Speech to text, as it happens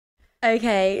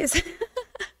Okay, so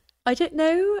I don't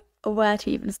know where to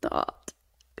even start.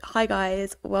 Hi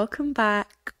guys, welcome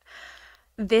back.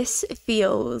 This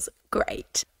feels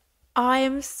great. I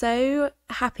am so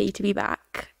happy to be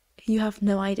back. You have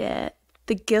no idea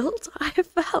the guilt I have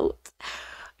felt,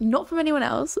 not from anyone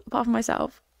else apart from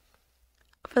myself.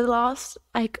 For the last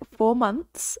 4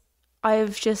 months,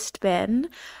 I've just been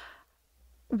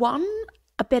one,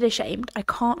 a bit ashamed. I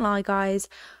can't lie, guys.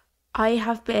 I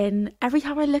have been, every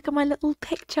time I look at my little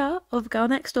picture of Girl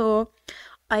Next Door,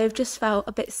 I have just felt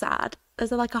a bit sad.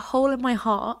 There's like a hole in my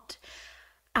heart,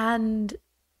 and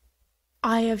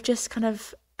I have just kind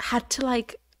of had to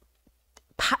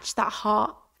patch that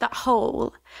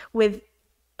hole with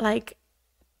like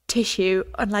tissue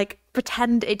and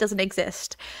pretend it doesn't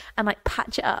exist and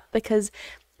patch it up because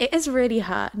it has really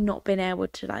hurt not being able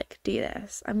to do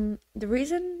this. The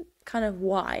reason kind of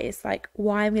why is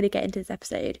why I'm going to get into this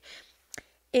episode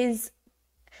is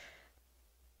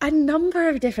a number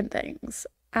of different things,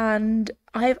 and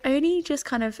I've only just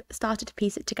kind of started to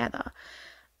piece it together.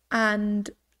 And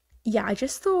yeah, I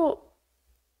just thought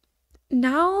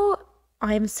now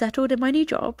I'm settled in my new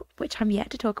job, which I'm yet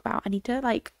to talk about. I need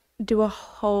to do a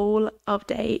whole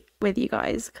update with you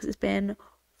guys because it's been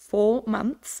 4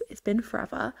 months. It's been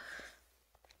forever.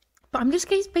 But I'm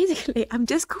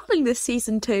just calling this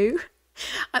season two.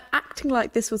 I'm acting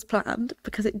like this was planned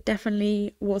because it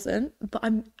definitely wasn't, but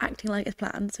I'm acting like it's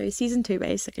planned. So season two,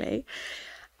 basically.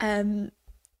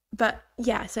 But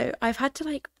yeah, so I've had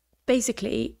to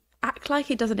basically act like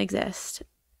it doesn't exist,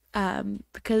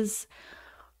 because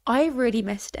I really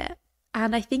missed it.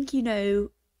 And I think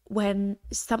when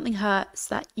something hurts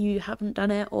that you haven't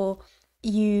done it, or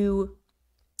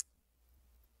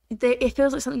it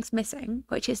feels like something's missing,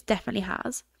 which it definitely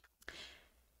has.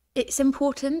 It's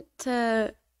important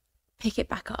to pick it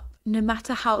back up, no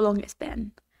matter how long it's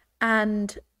been.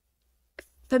 And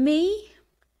for me,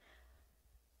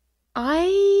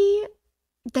 there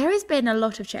has been a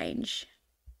lot of change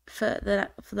for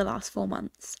the last 4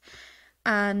 months,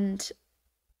 and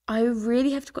I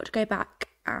really have got to go back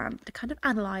and to kind of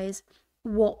analyze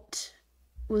what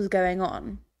was going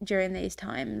on during these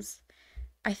times.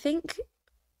 I think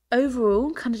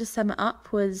overall, kind of to sum it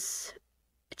up, was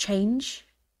change.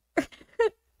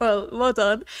 Well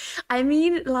done. I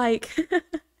mean,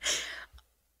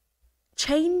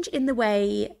 change in the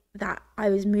way that I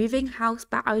was moving house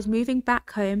back. I was moving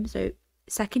back home, so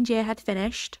second year had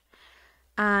finished,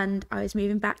 and I was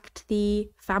moving back to the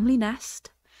family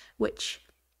nest, which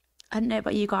I don't know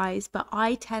about you guys, but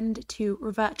I tend to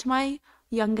revert to my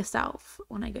younger self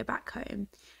when I go back home.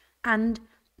 And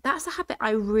that's a habit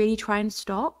I really try and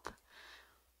stop.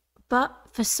 But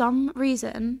for some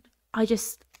reason, I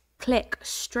just click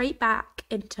straight back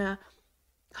into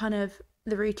kind of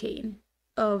the routine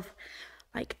of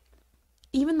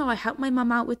even though I help my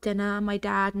mum out with dinner, my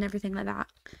dad and everything like that,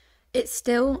 it's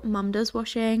still mum does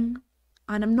washing.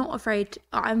 And I'm not afraid,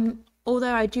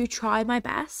 although I do try my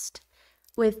best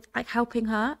with helping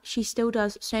her, she still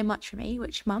does so much for me,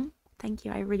 which mum, thank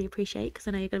you, I really appreciate, because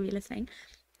I know you're going to be listening.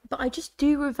 But I just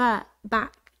do revert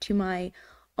back to my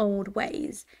old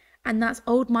ways, and that's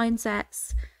old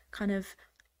mindsets, kind of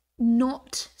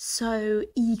not so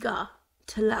eager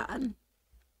to learn,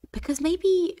 because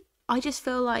maybe I just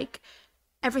feel like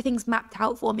everything's mapped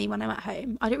out for me when I'm at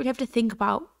home. I don't really have to think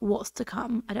about what's to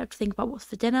come. I don't have to think about what's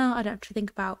for dinner. I don't have to think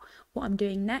about what I'm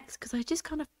doing next, because I just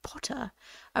kind of potter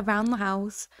around the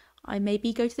house. I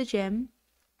maybe go to the gym,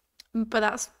 but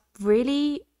that's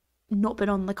really not been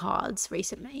on the cards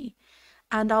recently.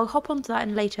 And I'll hop onto that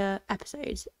in later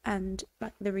episodes and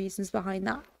the reasons behind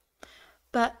that.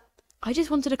 But I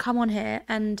just wanted to come on here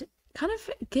and kind of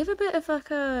give a bit of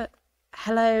a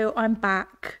hello, I'm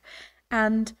back.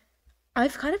 And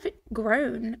I've kind of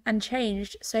grown and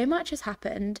changed. So much has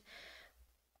happened.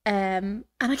 And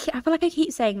I feel like I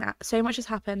keep saying that. So much has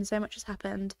happened, so much has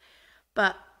happened.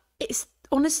 But it's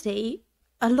honestly,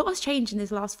 a lot has changed in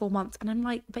these last 4 months. And I'm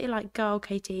but you're girl,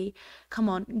 Katie, come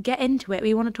on, get into it.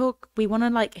 We want to talk, we want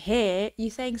to hear you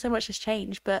saying so much has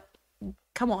changed, but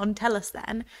come on, tell us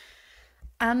then.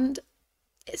 And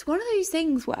it's one of those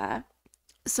things where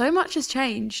so much has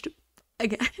changed,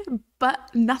 again, but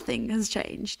nothing has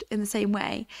changed in the same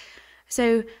way.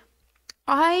 So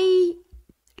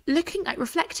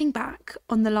reflecting back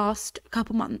on the last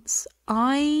couple months,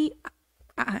 at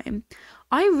home,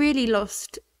 I really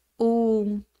lost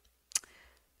all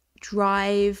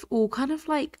drive, all kind of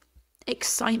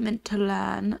excitement to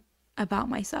learn about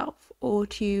myself, or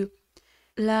to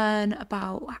learn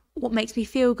about what makes me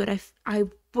feel good. I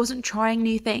wasn't trying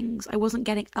new things. I wasn't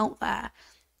getting out there.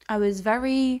 I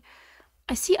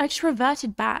just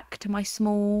reverted back to my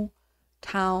small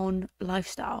town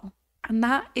lifestyle. And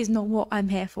that is not what I'm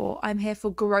here for. I'm here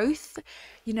for growth,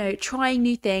 trying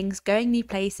new things, going new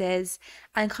places,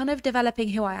 and kind of developing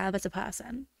who I am as a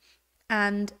person.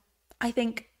 And I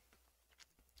think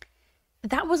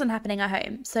that wasn't happening at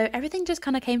home. So everything just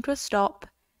kind of came to a stop.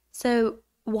 So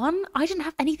one, I didn't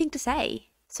have anything to say.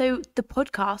 So the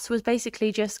podcast was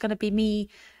basically just going to be me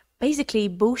basically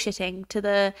bullshitting to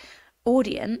the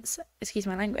audience, excuse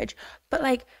my language, but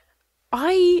like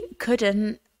I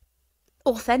couldn't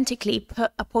authentically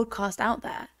put a podcast out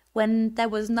there when there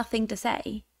was nothing to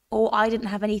say, or I didn't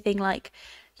have anything like,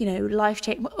 life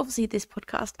change. Well, obviously this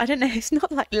podcast, I don't know, it's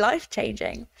not like life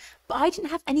changing, but I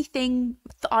didn't have anything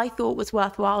that I thought was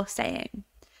worthwhile saying.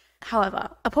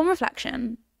 However, upon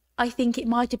reflection, I think it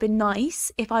might have been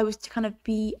nice if I was to kind of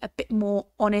be a bit more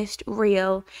honest,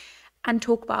 real, and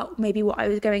talk about maybe what I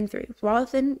was going through rather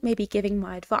than maybe giving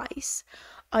my advice.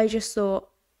 I just thought,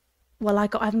 well, I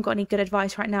haven't got any good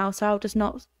advice right now, so I just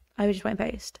won't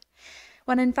post.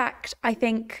 When in fact, I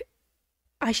think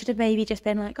I should have maybe just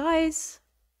been like, guys,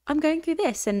 I'm going through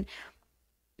this, and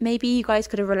maybe you guys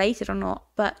could have related or not,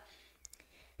 but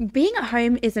being at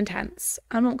home is intense.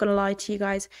 I'm not going to lie to you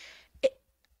guys.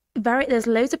 There's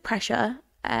loads of pressure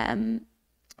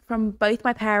from both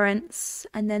my parents,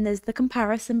 and then there's the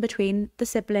comparison between the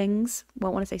siblings.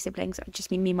 Well, when I say siblings, I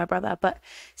just mean me and my brother, but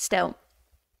still,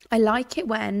 I like it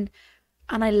when,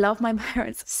 and I love my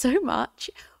parents so much,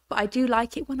 but I do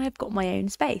like it when I've got my own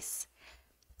space.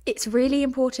 It's really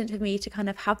important for me to kind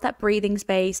of have that breathing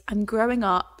space. I'm growing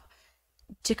up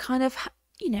to kind of,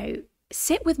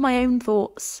 sit with my own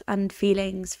thoughts and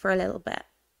feelings for a little bit.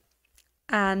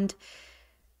 And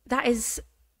that is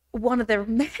one of the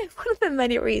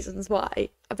many reasons why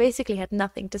I basically had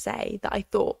nothing to say that I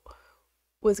thought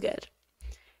was good.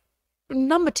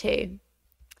 Number two,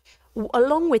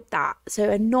 along with that,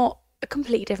 so not a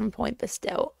completely different point, but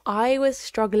still, I was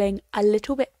struggling a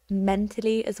little bit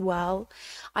mentally as well.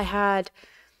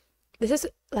 This is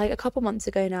like a couple months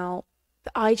ago now,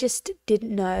 but I just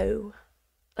didn't know,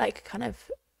 like, kind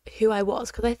of who I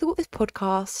was, because I thought this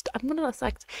podcast, I'm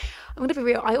gonna be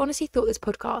real, I honestly thought this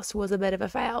podcast was a bit of a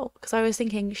fail, because I was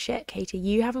thinking, shit, Katie,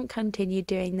 you haven't continued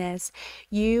doing this,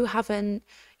 you haven't,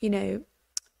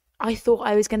 I thought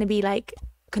I was going to be like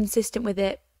consistent with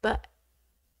it, but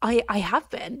I have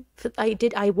been.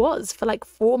 I was for like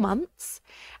 4 months,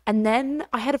 and then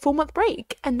I had a 4-month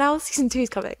break, and now season 2 is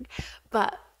coming.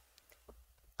 But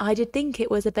I did think it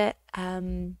was a bit,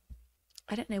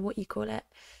 I don't know what you call it.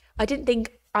 I didn't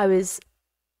think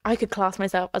I could class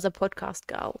myself as a podcast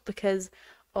girl because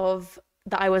of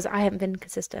that I haven't been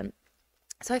consistent.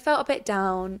 So I felt a bit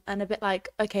down and a bit like,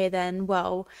 okay, then,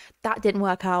 well, that didn't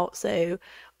work out, so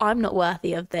I'm not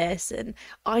worthy of this, and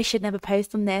I should never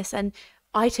post on this. And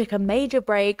I took a major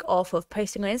break off of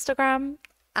posting on Instagram,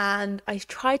 and I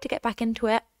tried to get back into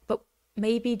it, but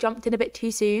maybe jumped in a bit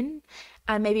too soon,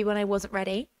 and maybe when I wasn't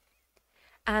ready.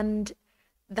 And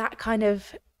that kind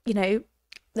of, there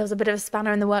was a bit of a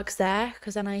spanner in the works there,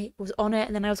 because then I was on it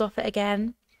and then I was off it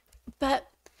again. But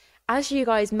as you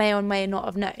guys may or may not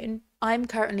have known, I'm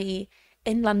currently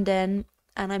in London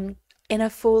and I'm in a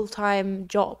full-time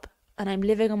job and I'm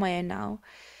living on my own now.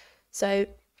 So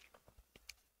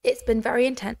it's been very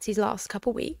intense these last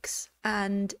couple weeks,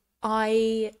 and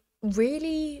I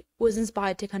really was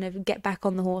inspired to kind of get back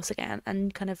on the horse again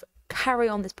and kind of carry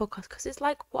on this podcast, because it's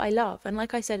like what I love. And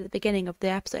like I said at the beginning of the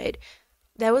episode,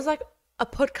 there was like a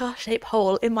podcast shaped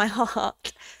hole in my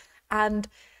heart, and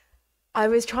I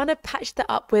was trying to patch that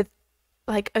up with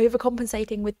like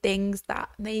overcompensating with things that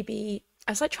maybe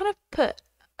I was like trying to put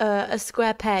a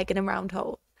square peg in a round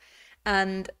hole,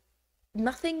 and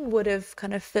nothing would have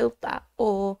kind of filled that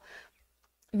or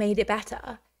made it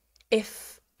better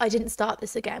if I didn't start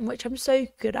this again, which I'm so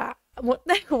good at. What?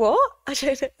 I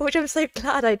don't know, which I'm so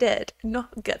glad I did.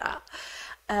 Not good at.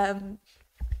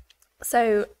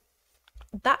 So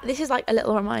this is like a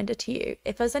little reminder to you.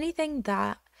 If there's anything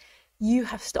that you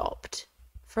have stopped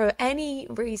for any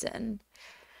reason,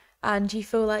 and you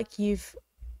feel like you've,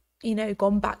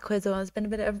 gone backwards, or there's been a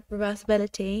bit of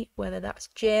reversibility, whether that's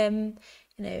gym,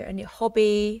 and your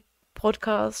hobby,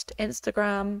 podcast,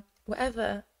 Instagram,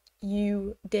 whatever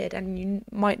you did and you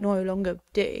might no longer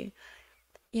do,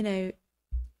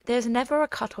 there's never a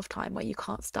cut-off time where you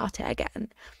can't start it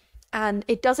again. And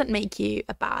it doesn't make you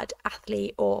a bad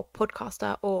athlete or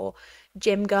podcaster or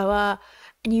gym goer,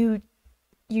 and you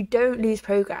don't lose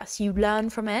progress. You learn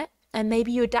from it, and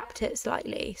maybe you adapt it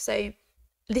slightly. So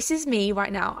this is me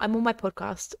right now. I'm on my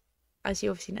podcast, as you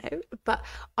obviously know, but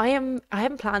I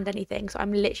haven't planned anything, so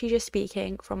I'm literally just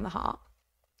speaking from the heart.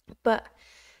 But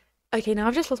okay, now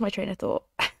I've just lost my train of thought.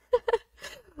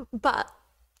 But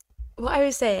what I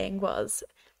was saying was,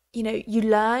 you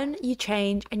learn, you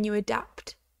change, and you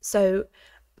adapt. So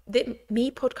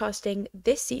me podcasting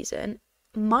this season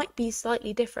might be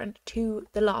slightly different to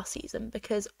the last season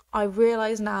because I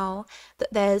realize now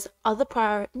that there's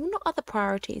not other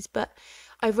priorities, but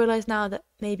I realize now that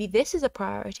maybe this is a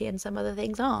priority and some other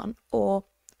things aren't, or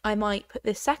I might put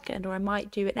this second, or I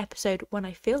might do an episode when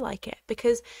I feel like it.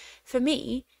 Because for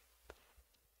me,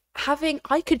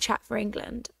 I could chat for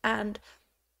England, and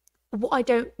what I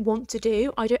don't want to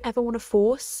do, I don't ever want to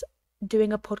force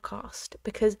doing a podcast,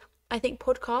 because I think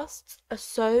podcasts are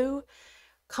so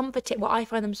comforting. Well, I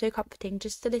find them so comforting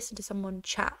just to listen to someone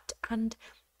chat, and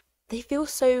they feel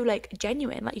so like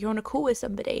genuine, like you're on a call with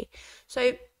somebody.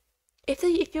 So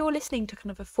if you're listening to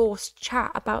kind of a forced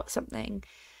chat about something,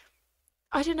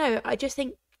 I don't know, I just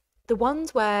think the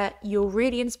ones where you're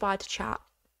really inspired to chat,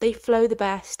 they flow the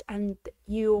best, and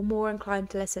you're more inclined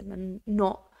to listen and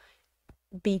not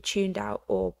be tuned out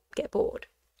or get bored.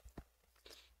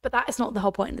 But that is not the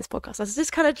whole point of this podcast. It's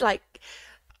just kind of like,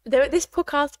 this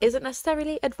podcast isn't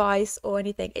necessarily advice or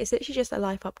anything. It's literally just a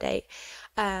life update,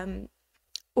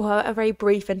 or a very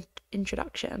brief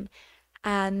introduction.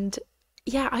 And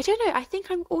yeah, I don't know. I think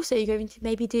I'm also going to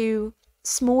maybe do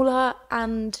smaller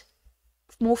and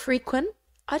more frequent.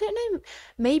 I don't know.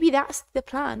 Maybe that's the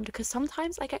plan, because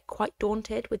sometimes I get quite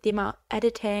daunted with the amount of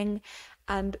editing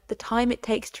and the time it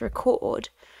takes to record,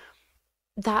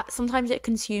 that sometimes it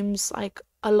consumes like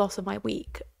a lot of my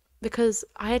week, because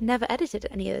I had never edited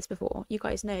any of this before. You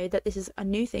guys know that this is a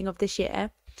new thing of this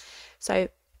year. So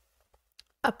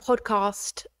a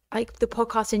podcast, like the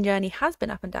podcasting journey has been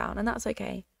up and down, and that's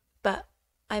okay. But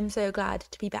I'm so glad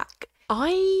to be back.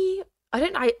 I've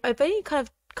only kind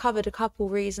of covered a couple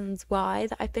reasons why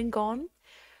that I've been gone.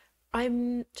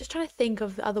 I'm just trying to think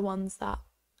of the other ones that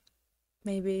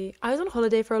maybe I was on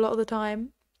holiday for a lot of the time,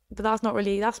 but that's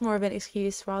more of an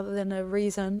excuse rather than a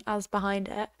reason as behind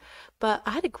it. But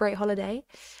I had a great holiday.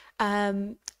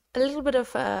 A little bit of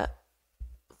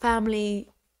family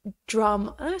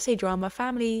drama, I don't say drama,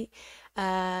 family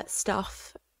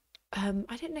stuff.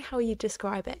 I don't know how you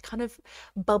describe it, kind of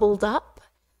bubbled up.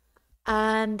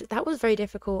 And that was very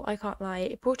difficult, I can't lie.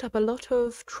 It brought up a lot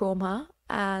of trauma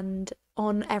and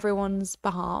on everyone's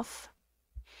behalf.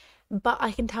 But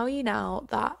I can tell you now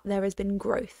that there has been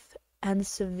growth, and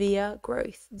severe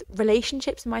growth.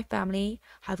 Relationships in my family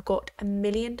have got a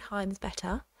million times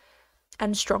better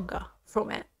and stronger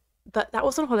from it. But that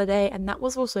was on holiday, and that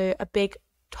was also a big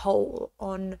toll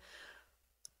on,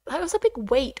 that was a big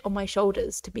weight on my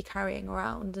shoulders to be carrying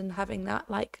around and having that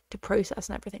like to process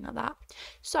and everything like that.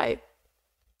 So,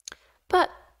 but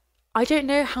I don't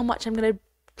know how much I'm gonna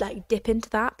like dip into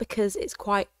that, because it's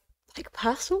quite like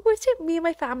personal with me and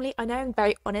my family. I know I'm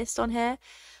very honest on here,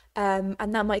 and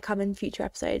that might come in future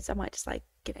episodes. I might just like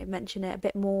mention it a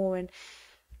bit more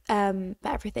and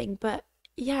everything. But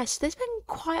yeah, so there's been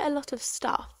quite a lot of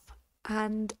stuff,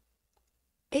 and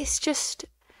it's just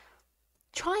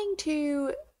trying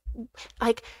to,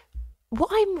 like, what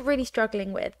I'm really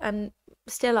struggling with, and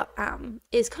still am,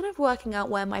 is kind of working out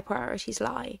where my priorities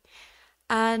lie.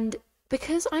 And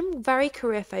because I'm very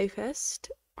career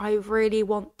focused, I really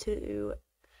want to,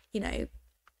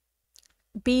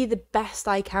 be the best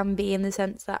I can be, in the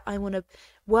sense that I want to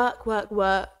work,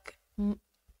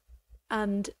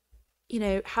 and,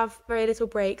 have very little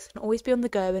breaks, and always be on the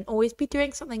go, and always be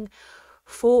doing something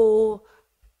for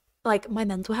like my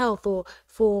mental health, or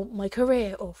for my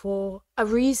career, or for a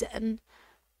reason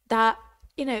that,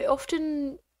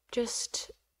 often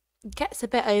just gets a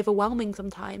bit overwhelming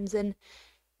sometimes. And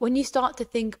when you start to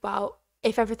think about,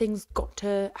 if everything's got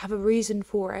to have a reason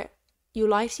for it, your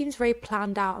life seems very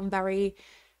planned out and very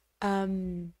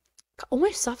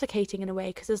almost suffocating in a way,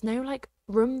 because there's no like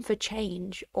room for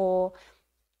change or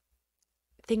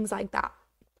things like that.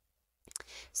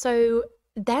 So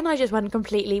then I just went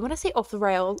completely, when I say off the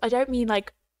rails, I don't mean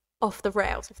like off the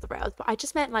rails, but I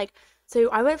just meant like, so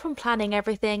I went from planning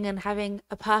everything and having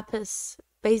a purpose,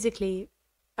 basically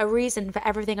a reason for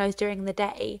everything I was doing in the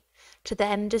day, to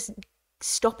then just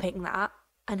stopping that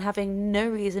and having no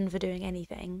reason for doing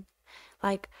anything,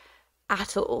 like,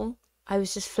 at all. I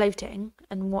was just floating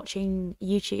and watching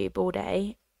YouTube all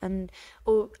day,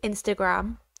 or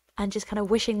Instagram, and just kind of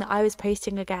wishing that I was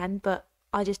posting again, but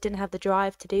I just didn't have the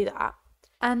drive to do that.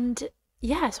 And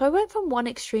yeah, so I went from one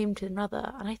extreme to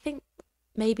another, and I think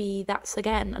maybe that's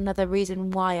again another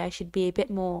reason why I should be a bit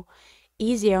more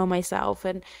easier on myself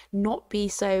and not be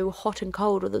so hot and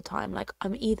cold all the time. Like,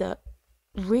 I'm either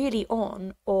really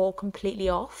on or completely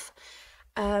off.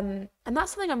 And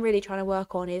that's something I'm really trying to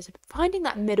work on, is finding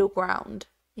that middle ground,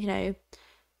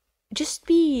 just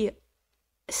be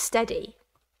steady.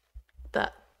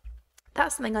 But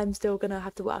that's something I'm still gonna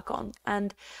have to work on.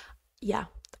 And yeah,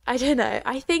 I don't know.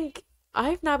 I think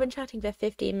I've now been chatting for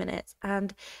 15 minutes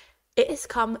and it has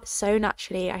come so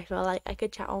naturally. I feel like I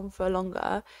could chat on for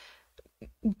longer,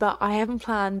 but I haven't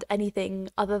planned anything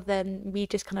other than me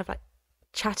just kind of like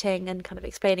chatting and kind of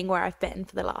explaining where I've been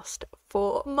for the last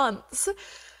 4 months.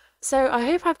 So I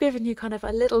hope I've given you kind of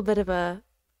a little bit of a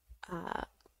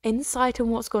insight on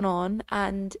what's gone on,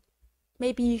 and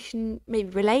maybe you can maybe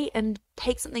relate and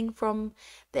take something from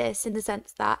this, in the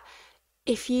sense that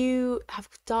if you have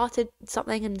started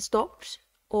something and stopped,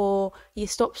 or you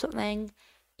stopped something,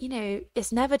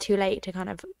 it's never too late to kind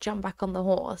of jump back on the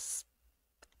horse,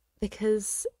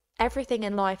 because everything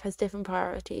in life has different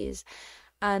priorities,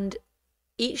 and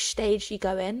each stage you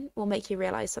go in will make you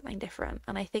realize something different.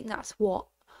 And I think that's what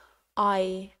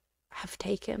I have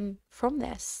taken from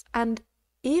this. And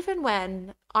even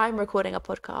when I'm recording a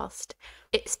podcast,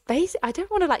 it's I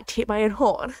don't want to like toot my own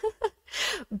horn,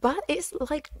 but it's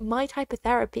like my type of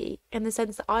therapy, in the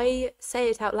sense that I say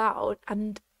it out loud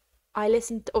and I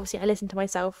listen to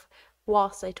myself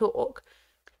whilst I talk.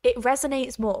 It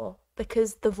resonates more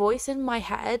because the voice in my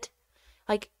head,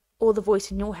 like, or the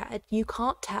voice in your head, you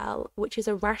can't tell which is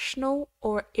a rational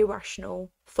or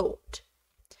irrational thought.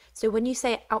 So when you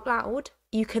say it out loud,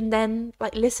 you can then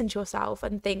like listen to yourself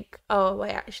and think, oh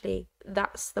wait, actually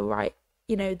that's the right,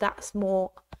 that's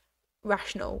more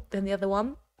rational than the other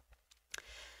one.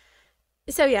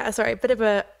 So yeah, sorry, a bit of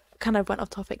a kind of went off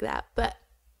topic there, but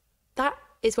that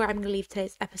is where I'm going to leave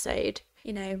today's episode.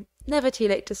 Never too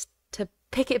late to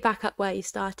pick it back up where you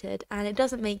started, and it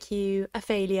doesn't make you a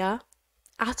failure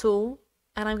at all.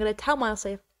 And I'm going to tell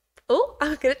myself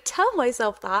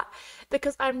that,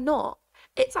 because I'm not.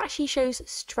 It actually shows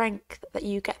strength that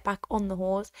you get back on the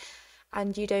horse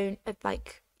and you don't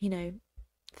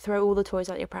throw all the toys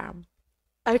out your pram.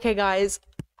 Okay guys,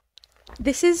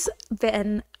 this has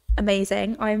been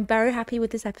amazing. I'm very happy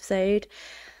with this episode,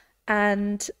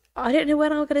 and I don't know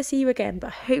when I'm going to see you again,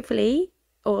 but hopefully,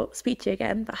 or speak to you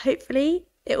again, but hopefully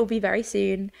it will be very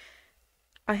soon.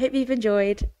 I hope you've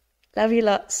enjoyed. Love you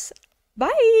lots.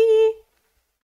 Bye.